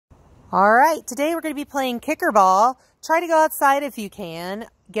All right, today we're going to be playing Kickerball. Try to go outside if you can.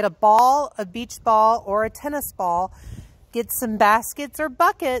 Get a ball, a beach ball, or a tennis ball. Get some baskets or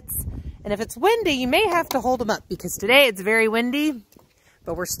buckets. And if it's windy, you may have to hold them up because today it's very windy,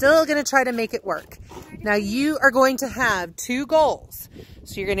 but we're still going to try to make it work. Now you are going to have two goals.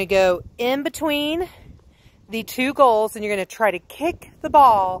 So you're going to go in between the two goals and you're going to try to kick the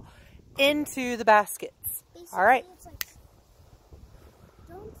ball into the baskets. All right.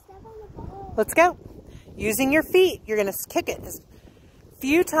 Let's go. Using your feet, you're going to kick it as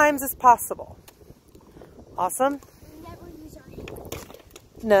few times as possible. Awesome? Never use our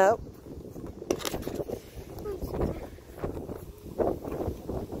hands. No.